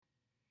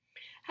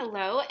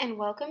Hello, and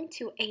welcome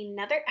to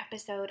another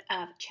episode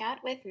of Chat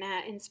with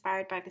Nat,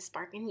 inspired by the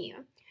spark in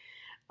you.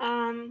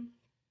 Um,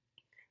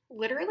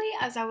 Literally,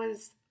 as I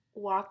was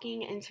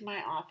walking into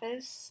my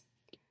office,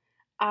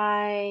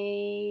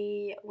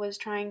 I was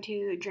trying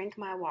to drink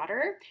my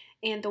water,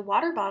 and the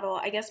water bottle,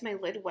 I guess my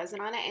lid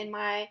wasn't on it, and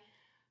my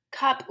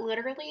cup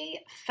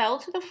literally fell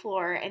to the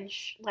floor, and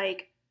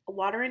like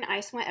water and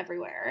ice went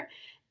everywhere.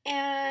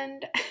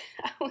 And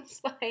I was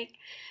like,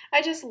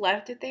 I just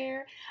left it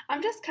there.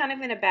 I'm just kind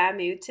of in a bad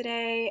mood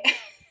today,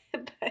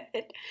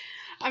 but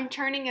I'm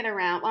turning it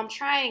around. Well, I'm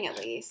trying at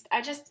least.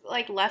 I just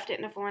like left it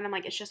in the floor, and I'm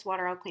like, it's just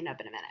water. I'll clean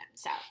up in a minute.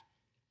 So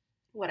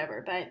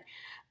whatever. But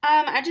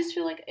I just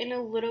feel like in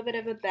a little bit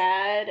of a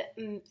bad,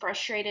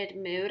 frustrated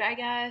mood, I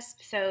guess.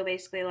 So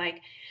basically,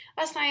 like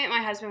last night,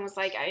 my husband was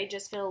like, I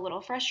just feel a little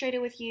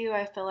frustrated with you.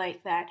 I feel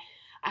like that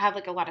I have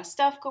like a lot of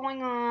stuff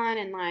going on,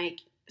 and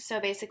like so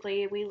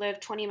basically, we live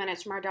 20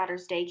 minutes from our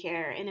daughter's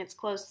daycare, and it's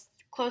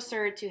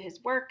closer to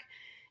his work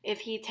if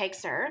he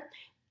takes her.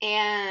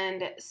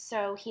 And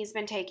so he's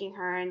been taking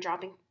her and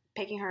dropping,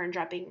 picking her and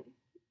dropping,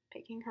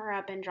 picking her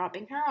up and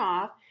dropping her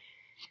off.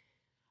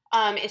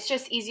 It's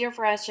just easier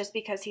for us just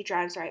because he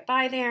drives right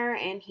by there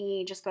and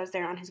he just goes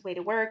there on his way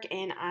to work,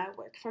 and I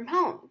work from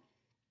home.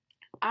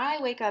 I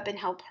wake up and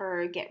help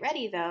her get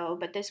ready though,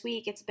 but this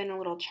week it's been a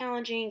little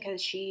challenging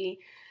because she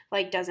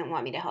like doesn't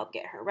want me to help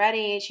get her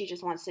ready. She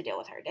just wants to deal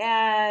with her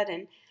dad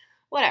and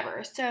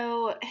whatever.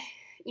 So,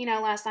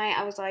 last night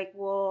I was like,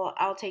 well,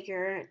 I'll take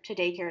her to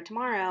daycare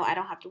tomorrow. I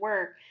don't have to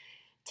work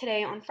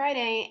today on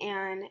Friday,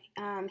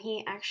 and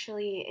he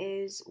actually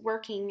is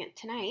working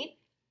tonight.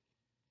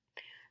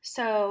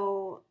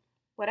 So,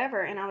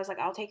 whatever. And I was like,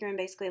 I'll take her. And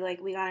basically,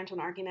 like, we got into an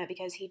argument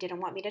because he didn't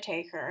want me to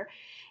take her.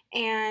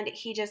 And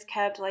he just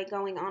kept, like,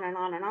 going on and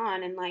on and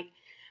on. And, like,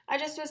 I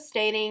just was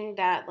stating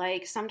that,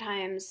 like,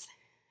 sometimes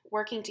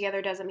working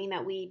together doesn't mean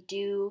that we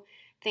do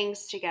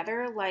things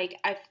together. Like,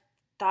 I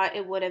thought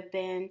it would have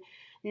been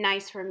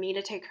nice for me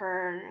to take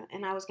her,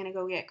 and I was going to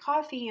go get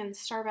coffee and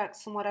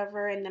Starbucks and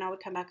whatever. And then I would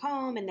come back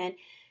home, and then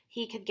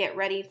he could get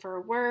ready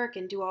for work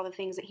and do all the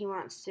things that he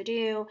wants to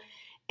do,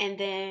 and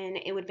then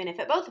it would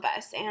benefit both of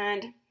us.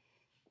 And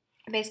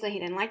basically, he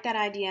didn't like that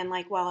idea. And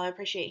like, while I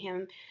appreciate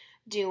him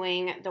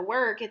doing the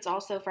work, it's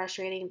also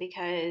frustrating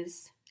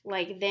because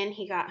like then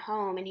he got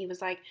home and he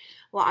was like,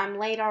 well, I'm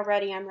late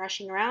already, I'm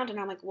rushing around. And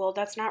I'm like, well,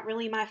 that's not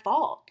really my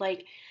fault.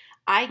 Like,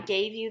 I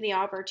gave you the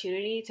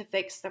opportunity to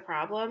fix the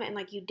problem, and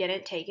like you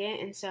didn't take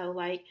it. And so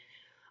like,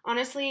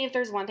 honestly, if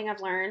there's one thing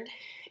I've learned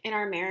in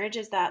our marriage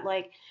is that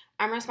like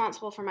I'm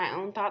responsible for my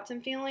own thoughts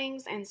and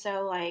feelings. And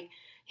so like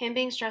him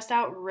being stressed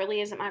out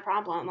really isn't my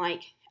problem.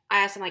 Like, I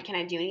asked him like, can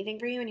I do anything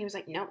for you? And he was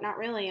like, nope, not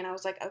really. And I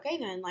was like, okay,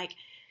 then like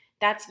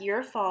that's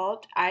your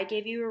fault. I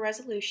gave you a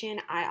resolution.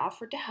 I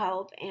offered to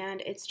help,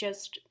 and it's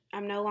just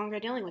I'm no longer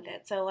dealing with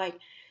it. So like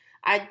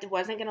I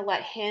wasn't going to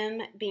let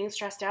him being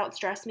stressed out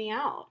stress me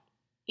out.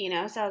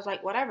 So I was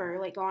like, whatever,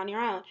 like go on your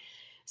own.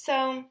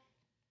 So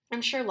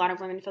I'm sure a lot of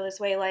women feel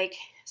this way. Like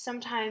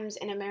sometimes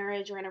in a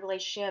marriage or in a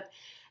relationship,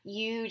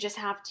 you just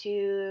have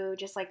to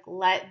just like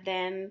let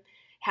them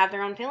have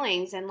their own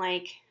feelings and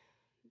like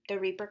the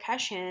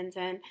repercussions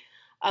and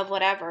of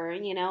whatever,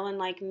 and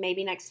like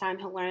maybe next time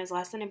he'll learn his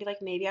lesson and be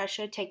like, maybe I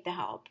should take the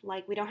help.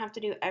 Like we don't have to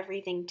do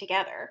everything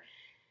together.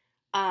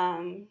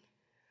 Um,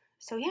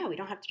 so yeah, we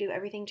don't have to do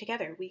everything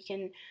together. We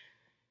can,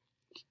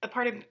 a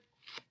part of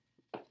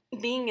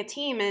being a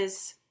team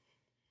is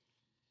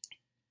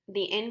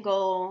the end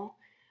goal.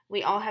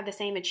 We all have the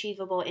same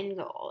achievable end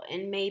goal,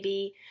 and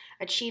maybe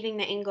achieving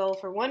the end goal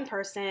for one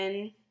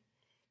person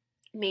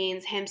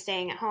means him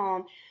staying at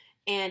home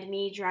and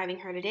me driving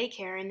her to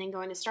daycare and then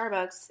going to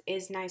Starbucks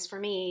is nice for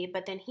me,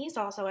 but then he's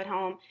also at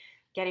home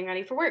getting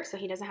ready for work so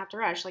he doesn't have to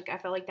rush. Like I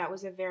felt like that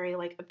was a very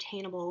like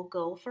obtainable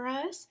goal for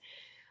us.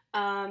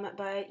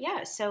 But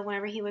yeah, so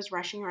whenever he was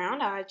rushing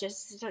around, I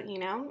just, I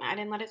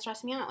didn't let it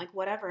stress me out. Like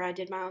whatever, I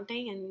did my own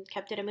thing and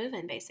kept it a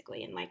moving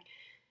basically. And like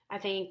I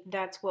think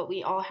that's what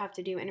we all have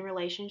to do in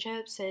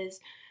relationships is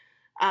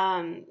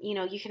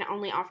you can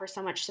only offer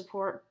so much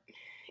support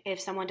if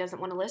someone doesn't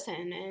want to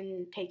listen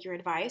and take your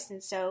advice.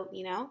 And so,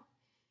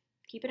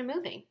 keep it a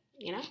moving.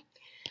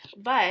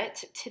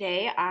 But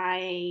today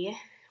I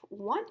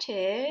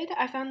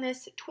found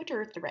this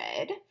Twitter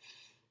thread.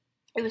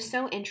 It was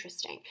so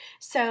interesting.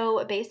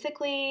 So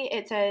basically,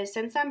 it says,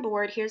 since I'm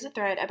bored, here's a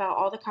thread about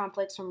all the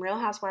conflicts from Real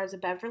Housewives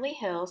of Beverly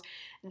Hills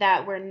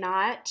that we're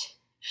not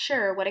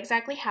sure what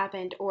exactly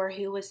happened or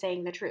who was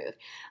saying the truth.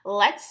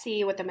 Let's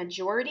see what the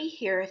majority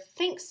here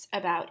thinks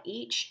about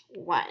each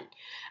one.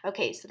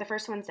 Okay, so the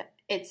first one,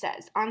 it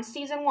says, on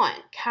season 1,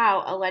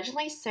 Kyle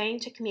allegedly saying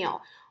to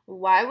Camille,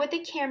 why would the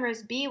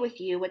cameras be with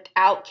you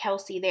without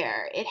Kelsey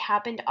there? It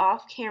happened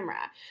off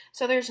camera,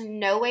 so there's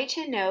no way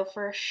to know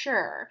for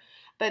sure.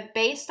 But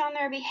based on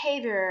their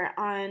behavior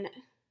on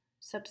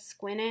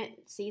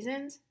subsequent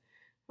seasons,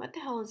 what the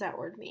hell does that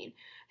word mean?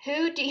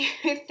 Who do you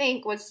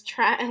think was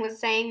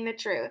saying the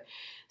truth?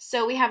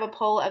 So we have a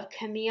poll of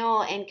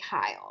Camille and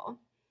Kyle.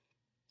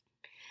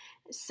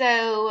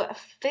 So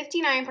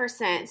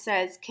 59%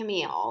 says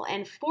Camille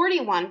and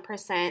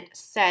 41%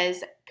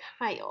 says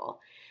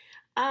Kyle.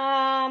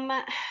 Um,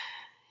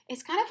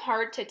 it's kind of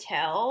hard to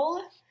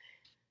tell.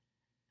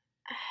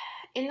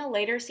 In the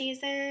later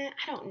season,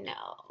 I don't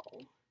know.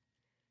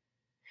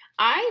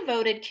 I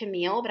voted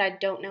Camille, but I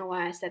don't know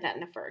why I said that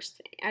in the first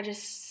thing.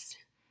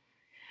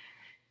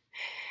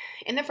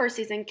 In the first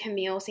season,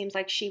 Camille seems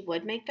like she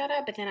would make that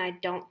up, but then I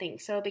don't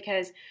think so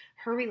because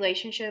her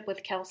relationship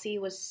with Kelsey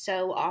was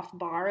so off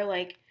bar.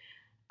 Like,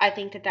 I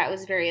think that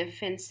was very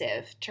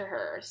offensive to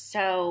her.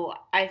 So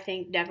I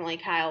think definitely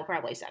Kyle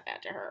probably said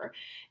that to her.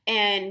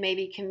 And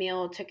maybe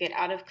Camille took it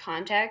out of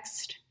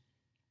context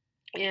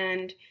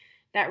and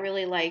that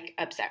really like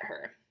upset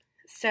her.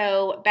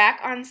 So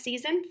back on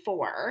season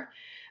 4,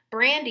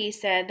 Brandy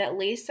said that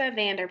Lisa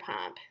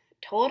Vanderpump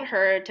told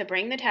her to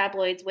bring the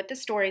tabloids with the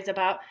stories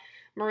about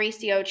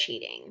Mauricio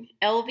cheating.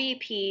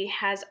 LVP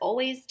has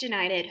always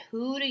denied it.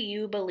 Who do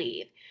you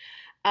believe?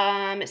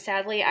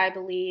 Sadly, I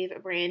believe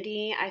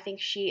Brandy. I think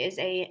she is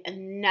a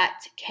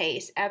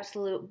nutcase,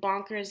 absolute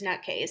bonkers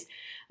nutcase.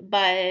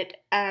 But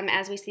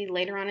as we see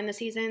later on in the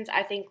seasons,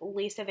 I think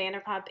Lisa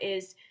Vanderpump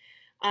is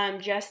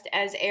just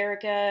as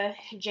Erica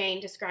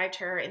Jane described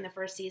her in the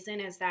first season,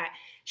 is that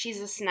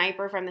she's a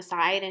sniper from the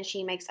side and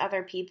she makes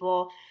other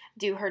people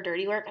do her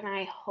dirty work. And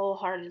I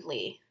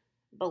wholeheartedly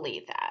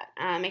believe that,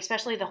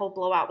 especially the whole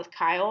blowout with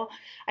Kyle.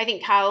 I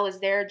think Kyle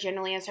was there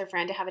generally as her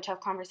friend to have a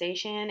tough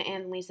conversation,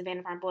 and Lisa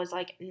Vanderpump was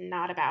like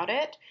not about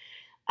it.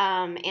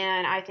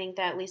 And I think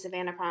that Lisa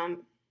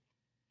Vanderpump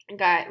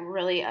got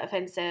really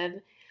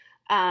offensive.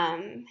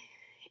 And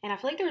I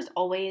feel like there was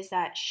always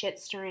that shit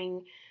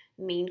stirring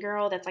mean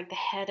girl that's like the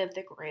head of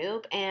the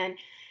group. And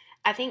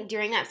I think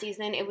during that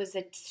season, it was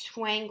a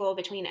twangle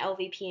between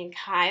LVP and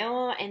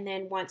Kyle. And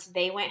then once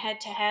they went head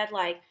to head,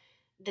 like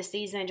the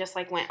season just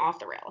like went off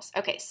the rails.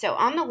 Okay, so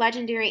on the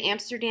legendary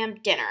Amsterdam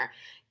dinner,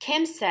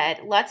 Kim said,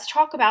 "Let's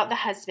talk about the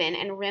husband,"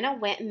 and Rinna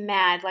went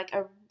mad like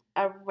a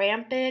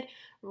rampant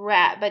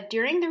rat. But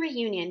during the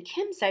reunion,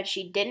 Kim said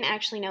she didn't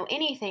actually know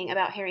anything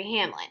about Harry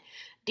Hamlin.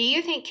 Do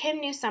you think Kim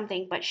knew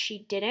something, but she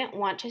didn't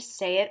want to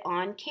say it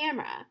on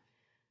camera?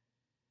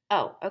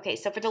 Oh, okay.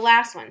 So for the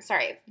last one,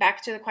 sorry,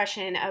 back to the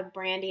question of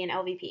Brandy and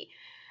LVP.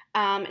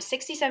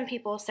 67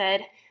 people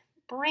said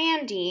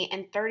Brandy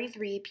and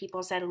 33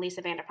 people said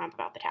Lisa Vanderpump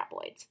about the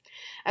tabloids.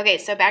 Okay,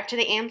 so back to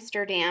the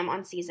Amsterdam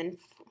on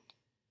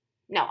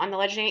on the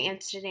legendary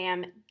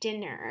Amsterdam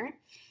dinner.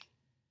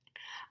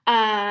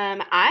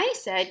 I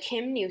said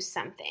Kim knew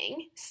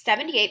something.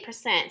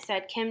 78%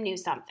 said Kim knew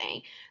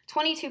something.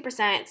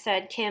 22%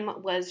 said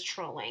Kim was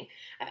trolling.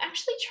 I've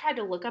actually tried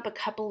to look up a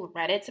couple of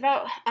Reddits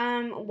about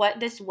what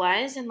this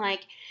was, and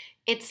like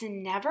it's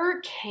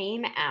never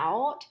came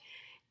out.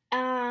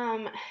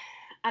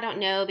 I don't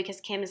know,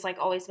 because Kim has like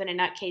always been a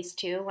nutcase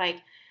too. Like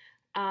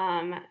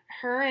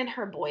her and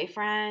her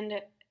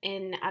boyfriend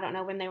in, I don't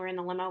know, when they were in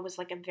the limo was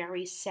like a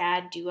very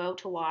sad duo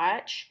to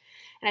watch.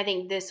 And I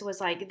think this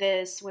was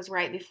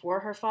right before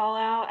her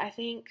fallout, I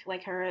think.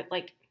 Like her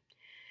like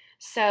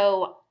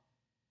so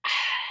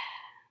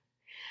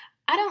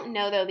I don't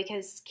know though,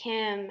 because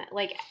Kim,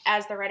 like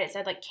as the Reddit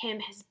said, like Kim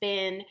has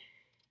been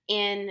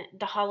in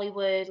the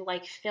Hollywood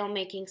like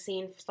filmmaking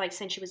scene like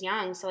since she was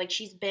young. So like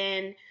she's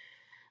been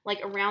like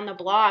around the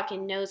block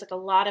and knows like a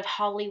lot of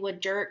Hollywood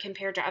dirt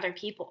compared to other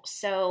people.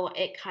 So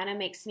it kind of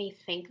makes me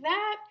think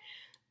that.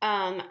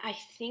 I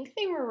think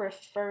they were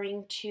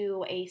referring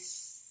to a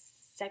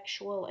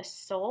sexual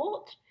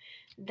assault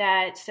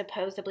that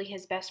supposedly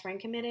his best friend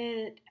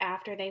committed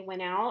after they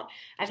went out.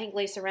 I think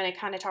Lisa Rinna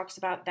kind of talks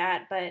about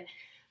that, but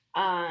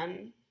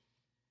I'm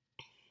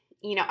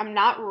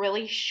not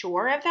really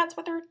sure if that's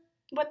what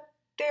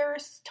they're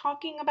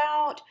talking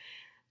about.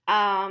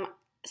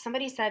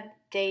 Somebody said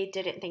they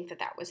didn't think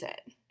that was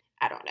it.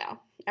 I don't know.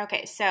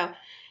 Okay, so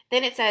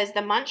then it says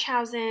the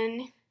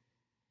Munchausen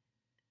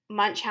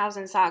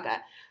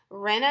saga.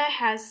 Rinna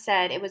has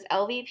said it was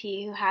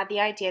LVP who had the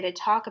idea to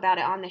talk about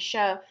it on the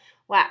show,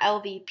 while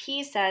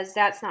LVP says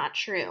that's not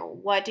true.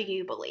 What do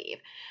you believe?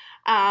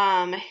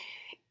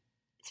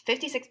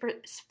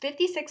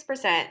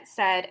 56%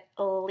 said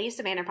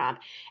Lisa Vanderpump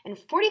and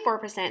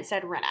 44%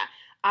 said Rinna.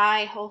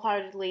 I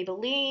wholeheartedly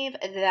believe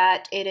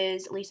that it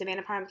is Lisa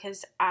Vanderpump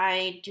because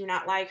I do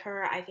not like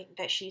her. I think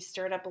that she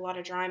stirred up a lot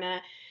of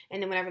drama,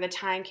 and then whenever the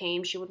time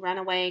came, she would run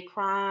away,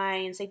 cry,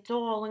 and say,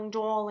 darling,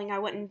 darling, I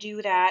wouldn't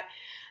do that.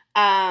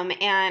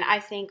 And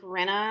I think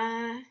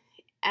Rinna,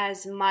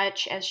 as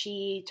much as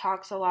she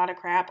talks a lot of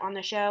crap on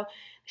the show,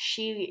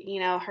 she,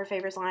 her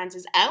favorite lines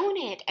is own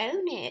it,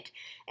 own it.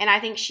 And I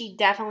think she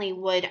definitely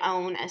would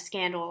own a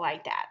scandal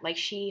like that. Like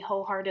she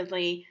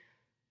wholeheartedly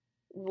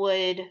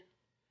would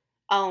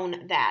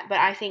own that. But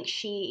I think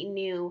she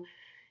knew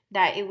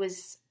that it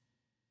was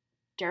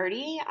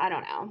dirty. I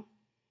don't know.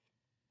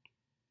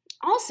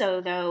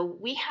 Also, though,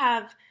 we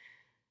have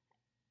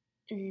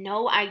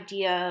no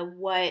idea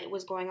what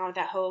was going on with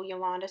that whole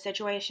Yolanda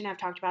situation. I've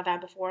talked about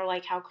that before,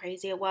 like how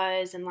crazy it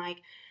was and like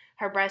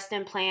her breast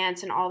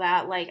implants and all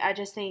that. Like, I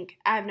just think,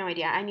 I have no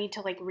idea. I need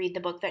to like read the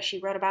book that she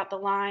wrote about the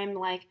Lyme.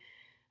 Like,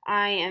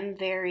 I am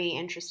very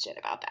interested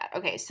about that.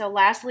 Okay, so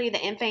lastly,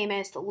 the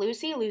infamous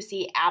Lucy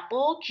Lucy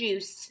apple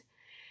juice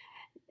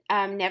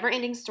never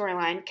ending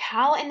storyline.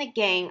 Cal and the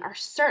gang are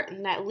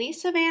certain that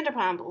Lisa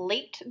Vanderpump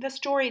leaked the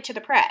story to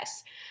the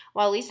press,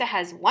 while Lisa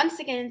has once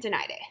again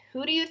denied it.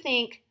 Who do you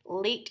think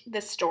leaked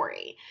the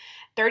story?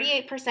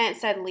 38%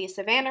 said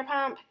Lisa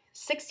Vanderpump,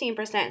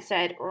 16%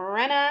 said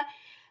Rinna,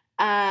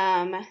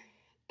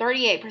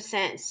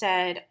 38%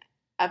 said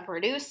a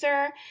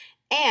producer,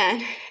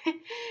 and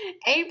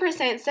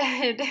 8%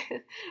 said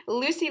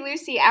Lucy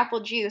Lucy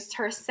Apple Juice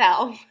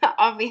herself.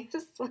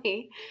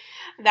 Obviously,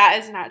 that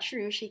is not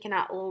true. She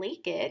cannot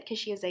leak it because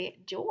she is a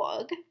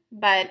dog.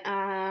 But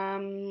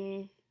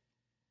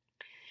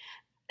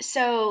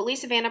so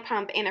Lisa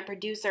Vanderpump and a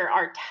producer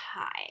are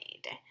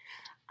tied.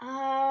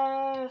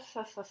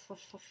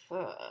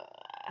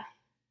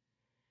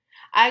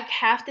 I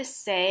have to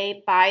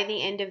say, by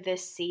the end of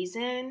this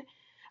season,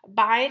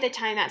 by the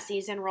time that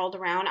season rolled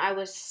around, I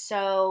was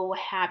so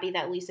happy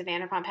that Lisa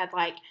Vanderpump had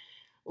like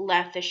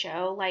left the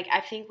show. Like,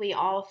 I think we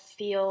all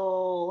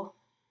feel.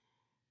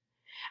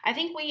 I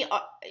think we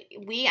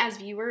as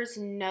viewers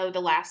know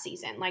the last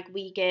season. Like,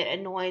 we get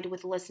annoyed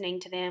with listening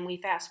to them. We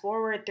fast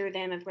forward through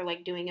them if we're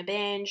like doing a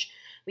binge.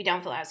 We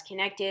don't feel as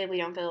connected. We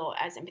don't feel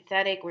as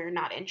empathetic. We're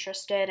not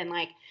interested. And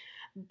like,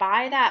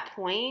 by that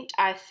point,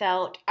 I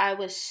felt I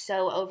was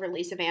so over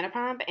Lisa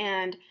Vanderpump.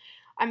 And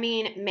I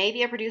mean,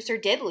 maybe a producer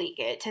did leak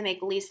it to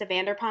make Lisa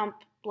Vanderpump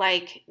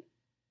like,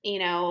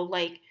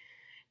 like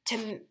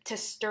to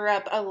stir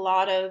up a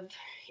lot of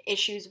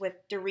issues with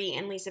Dorit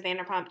and Lisa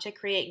Vanderpump to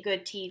create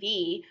good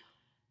TV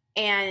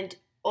and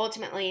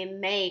ultimately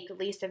make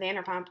Lisa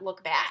Vanderpump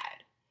look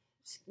bad.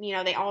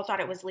 They all thought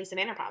it was Lisa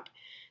Vanderpump.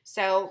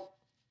 So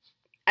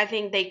I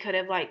think they could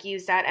have like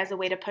used that as a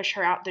way to push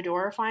her out the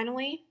door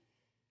finally.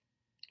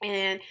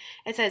 And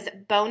it says,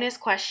 bonus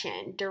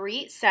question.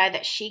 Dorit said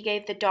that she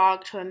gave the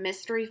dog to a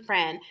mystery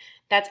friend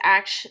that's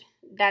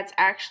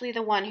actually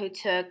the one who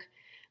took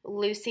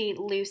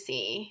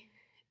Lucy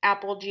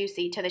Apple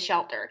Juicy to the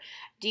shelter.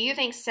 Do you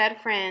think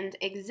said friend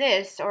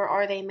exists, or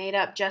are they made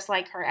up just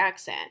like her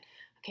accent?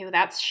 Okay, well,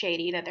 that's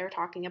shady that they're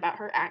talking about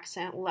her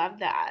accent. Love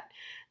that.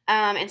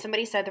 And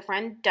somebody said the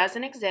friend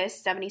doesn't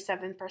exist,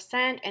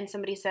 77%, and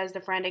somebody says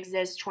the friend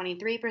exists,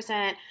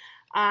 23%.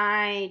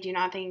 I do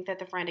not think that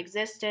the friend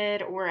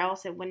existed, or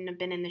else it wouldn't have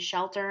been in the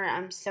shelter.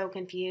 I'm so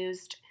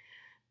confused.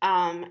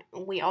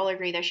 We all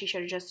agree that she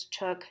should have just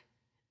took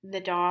the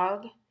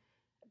dog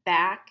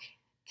back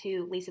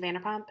to Lisa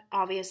Vanderpump.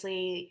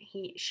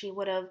 Obviously, she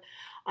would have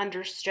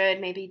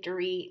understood. Maybe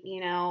Dorit, I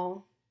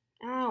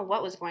don't know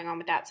what was going on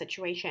with that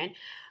situation.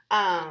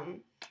 But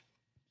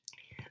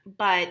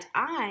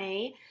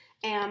I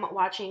am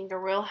watching The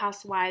Real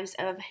Housewives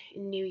of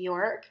New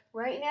York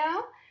right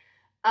now.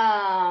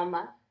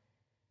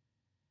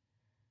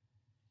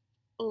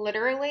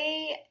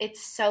 Literally,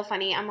 it's so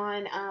funny. I'm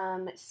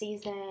on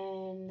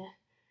season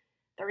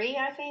 3,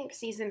 I think,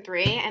 season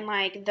 3, and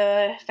like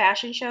the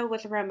fashion show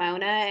with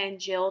Ramona and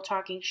Jill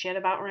talking shit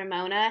about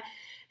Ramona.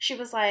 She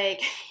was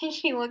like,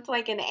 she looked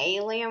like an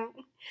alien,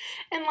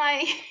 and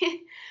like,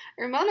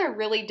 Ramona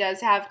really does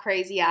have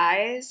crazy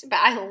eyes, but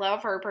I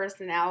love her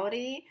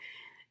personality.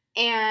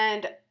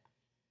 And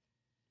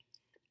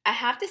I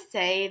have to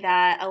say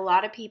that a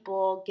lot of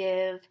people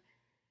give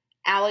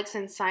Alex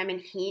and Simon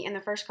heat in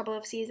the first couple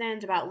of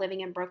seasons about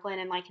living in Brooklyn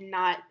and like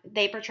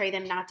they portray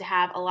them not to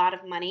have a lot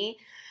of money.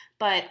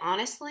 But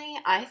honestly,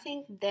 I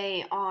think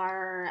they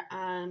are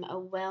a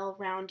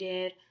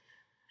well-rounded,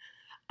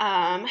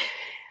 I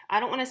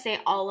don't want to say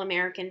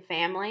all-American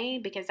family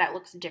because that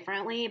looks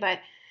differently,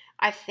 but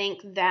I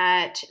think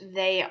that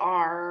they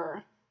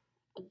are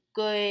a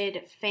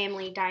good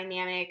family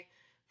dynamic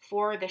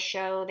for the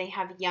show. They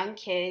have young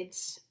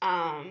kids,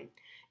 and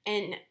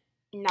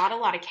not a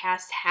lot of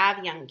casts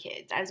have young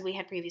kids, as we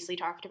had previously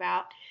talked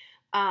about.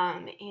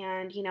 And,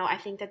 I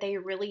think that they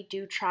really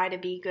do try to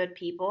be good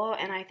people,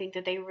 and I think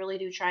that they really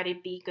do try to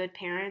be good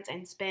parents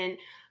and spend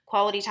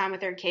quality time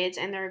with their kids,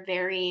 and they're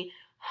very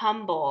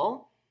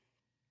humble.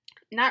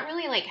 Not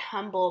really like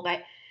humble,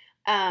 but,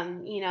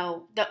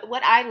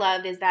 what I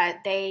love is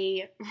that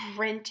they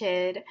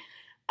rented,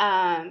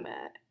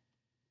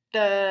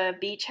 the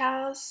beach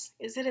house.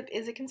 Is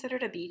it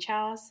considered a beach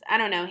house? I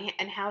don't know.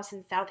 And house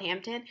in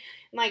Southampton.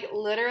 Like,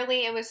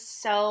 literally, it was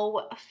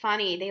so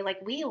funny. They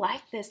like, we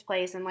like this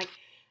place, and like,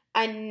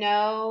 I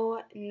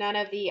know none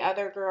of the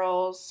other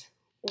girls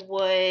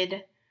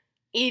would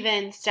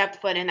even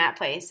step foot in that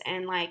place.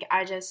 And like,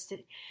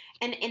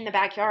 and in the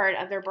backyard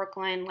of their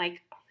Brooklyn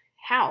like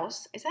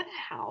house, is that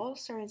a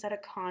house or is that a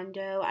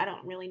condo? I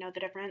don't really know the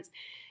difference.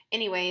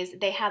 Anyways,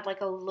 they had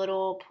like a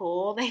little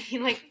pool that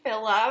you like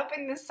fill up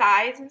in the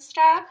sides and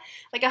stuff,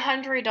 like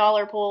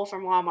 $100 pool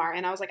from Walmart.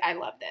 And I was like, I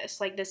love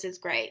this. Like, this is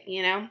great,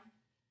 And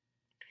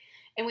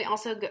we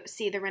also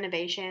see the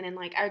renovation, and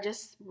like, I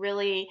just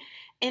really,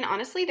 and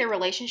honestly, their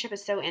relationship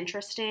is so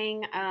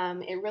interesting.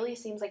 It really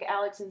seems like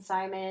Alex and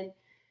Simon,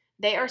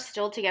 they are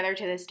still together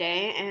to this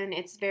day, and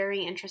it's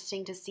very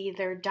interesting to see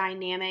their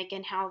dynamic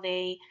and how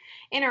they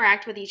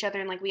interact with each other.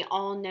 And like, we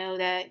all know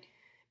that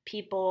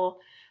people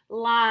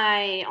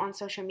lie on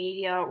social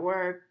media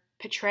or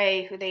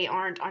portray who they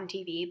aren't on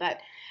TV. But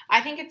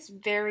I think it's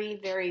very,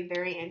 very,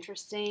 very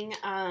interesting,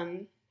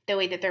 the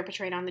way that they're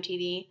portrayed on the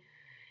TV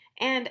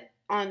and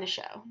on the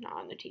show, not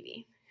on the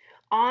TV,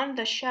 on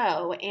the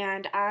show.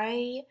 And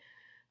I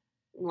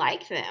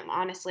like them,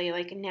 honestly.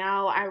 Like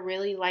now I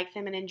really like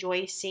them and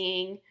enjoy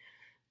seeing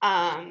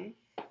um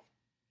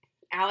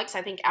Alex.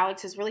 I think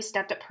Alex has really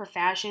stepped up her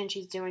fashion.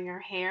 She's doing her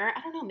hair.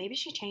 I don't know, maybe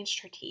she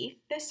changed her teeth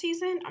this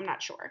season. I'm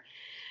not sure.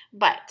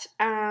 But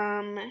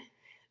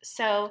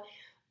so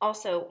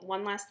also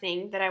one last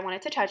thing that I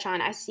wanted to touch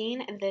on. I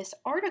seen this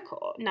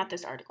article, not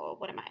this article,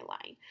 what am I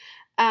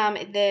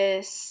lying?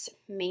 This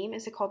meme,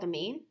 is it called the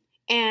meme?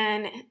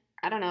 And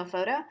I don't know, a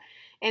photo.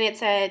 And it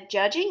said,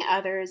 judging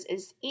others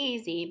is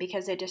easy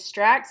because it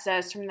distracts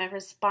us from the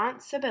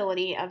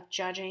responsibility of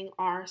judging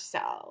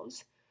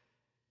ourselves.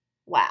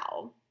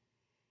 Wow.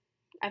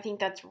 I think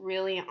that's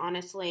really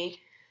honestly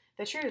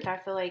the truth. I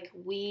feel like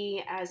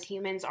we as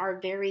humans are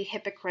very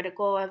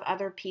hypocritical of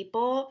other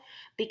people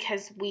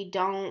because we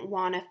don't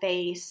want to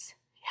face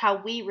how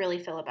we really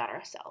feel about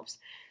ourselves.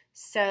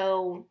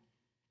 So,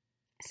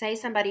 say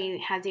somebody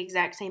has the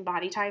exact same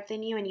body type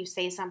than you and you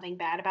say something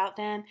bad about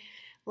them,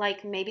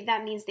 like maybe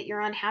that means that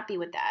you're unhappy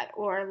with that.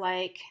 Or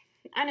like,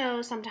 I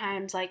know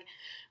sometimes, like,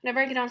 whenever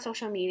I get on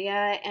social media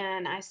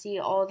and I see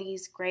all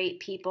these great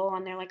people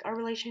and they're like, our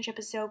relationship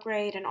is so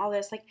great and all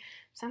this, like,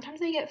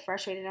 sometimes I get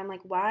frustrated. I'm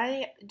like,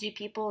 why do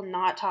people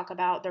not talk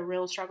about the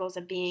real struggles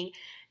of being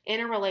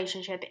in a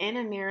relationship, in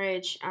a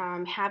marriage,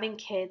 having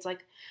kids?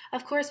 Like,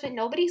 of course, but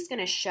nobody's going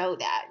to show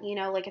that,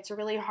 like it's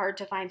really hard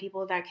to find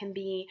people that can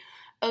be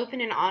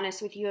open and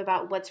honest with you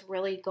about what's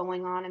really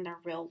going on in their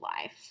real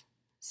life.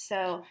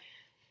 So,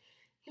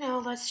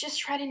 let's just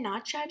try to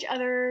not judge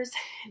others,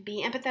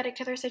 be empathetic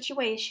to their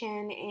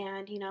situation,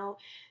 and,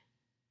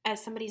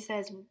 as somebody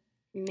says,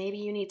 maybe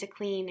you need to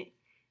clean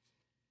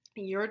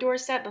your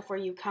doorstep before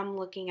you come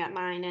looking at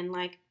mine. And,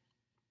 like,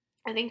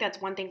 I think that's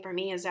one thing for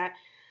me is that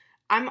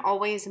I'm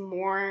always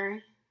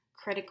more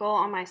critical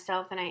on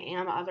myself than I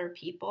am other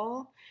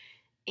people.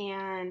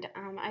 And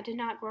I did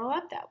not grow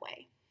up that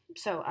way.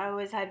 So I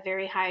always had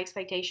very high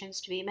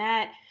expectations to be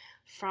met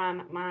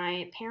from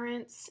my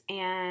parents.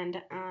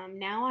 And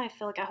now I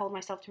feel like I hold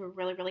myself to a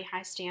really, really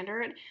high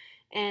standard.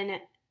 And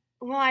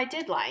well, I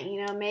did lie.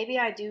 Maybe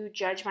I do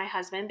judge my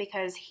husband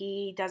because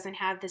he doesn't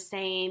have the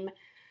same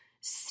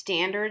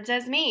standards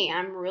as me.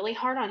 I'm really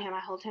hard on him. I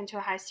hold him to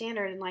a high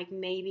standard. And like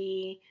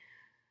maybe,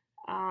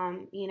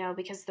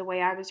 because the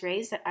way I was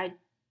raised,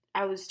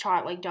 I was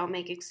taught like don't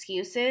make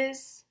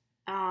excuses.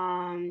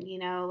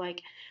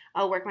 Like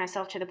I'll work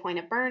myself to the point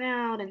of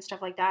burnout and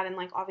stuff like that. And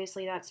like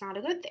obviously that's not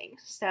a good thing.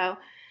 So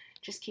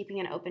just keeping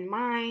an open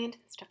mind,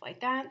 stuff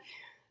like that.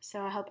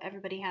 So I hope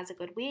everybody has a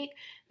good week.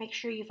 Make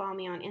sure you follow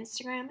me on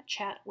Instagram,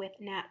 Chat with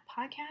Nat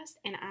Podcast,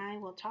 and I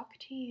will talk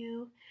to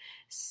you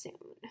soon.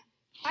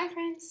 Bye,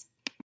 friends.